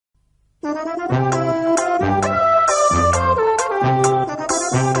Can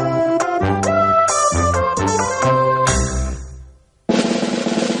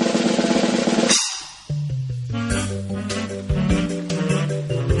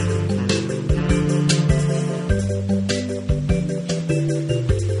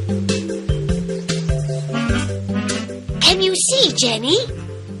you see, Jenny?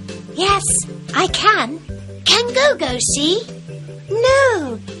 Yes, I can. Can Gogo see?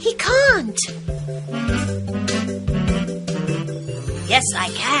 No, he can't. Yes, I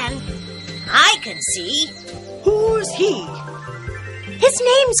can. I can see. Who's he? His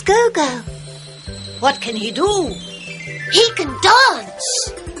name's Gogo. What can he do? He can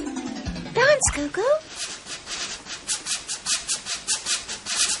dance. Dance, Gogo.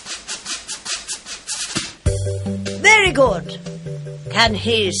 Very good. Can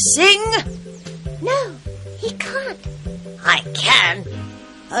he sing? No, he can't. I can.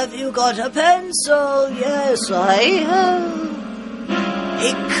 Have you got a pencil? Yes, I have.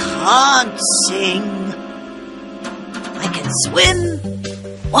 He can't sing. I can swim.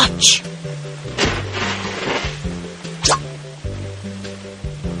 Watch.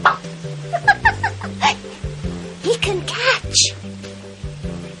 He can catch.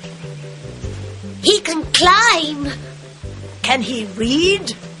 He can climb. Can he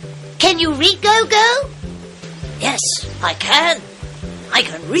read? Can you read, Gogo? Yes, I can. I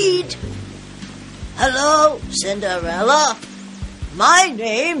can read. Hello, Cinderella. My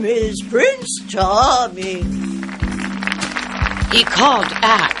name is Prince Charming. He can't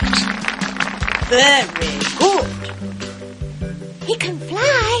act. Very good. He can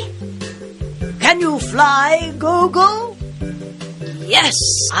fly. Can you fly, Gogo? Yes,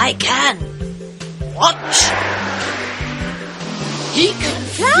 I can. Watch. He can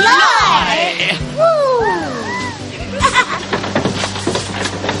fly.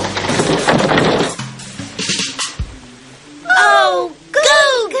 Oh,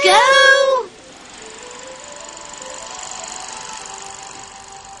 Gogo!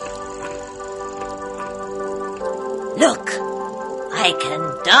 Look, I can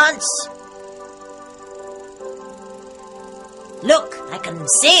dance. Look, I can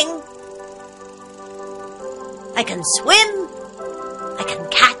sing. I can swim. I can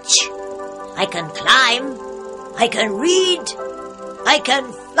catch. I can climb. I can read. I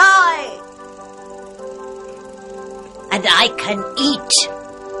can fly. And I can eat.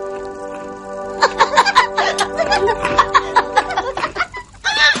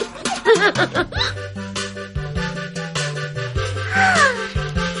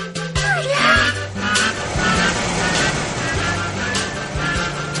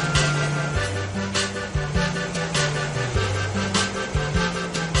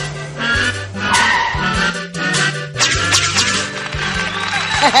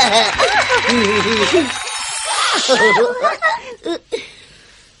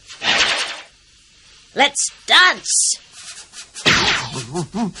 Let's dance.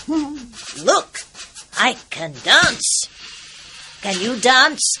 Look, I can dance. Can you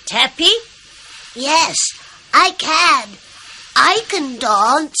dance, Tappy? Yes, I can. I can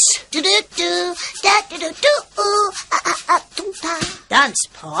dance. Do-do-do, da-do-do-do, tum-ta. Dance,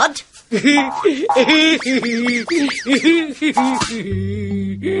 Pod.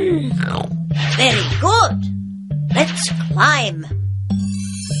 Very good. Let's climb.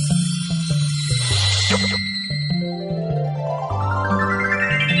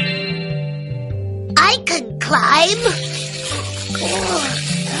 I can climb.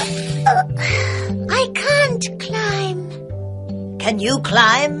 I can't climb. Can you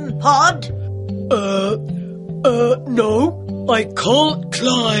climb, Pod? No, I can't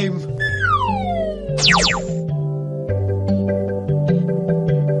climb.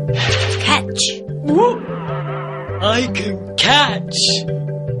 Catch. I can catch.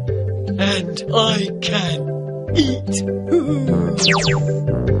 And I can eat.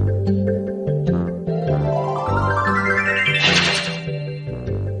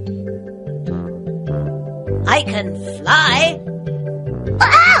 I can fly.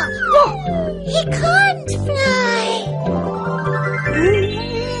 Ah! He can't fly.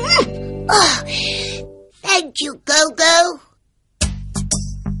 Oh, thank you, Gogo.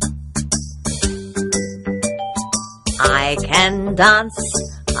 I can dance,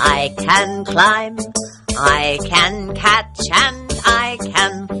 I can climb, I can catch and I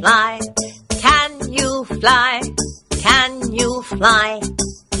can fly. Can you fly? Can you fly?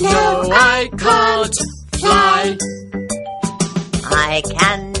 No, I can't fly. I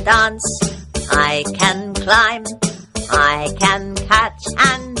can dance, I can climb, I can catch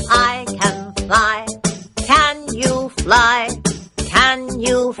and I can fly. Can you fly? Can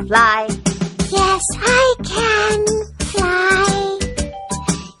you you fly? Yes, I can fly.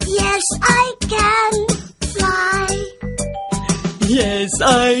 Yes, I can fly. Yes,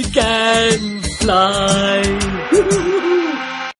 I can fly.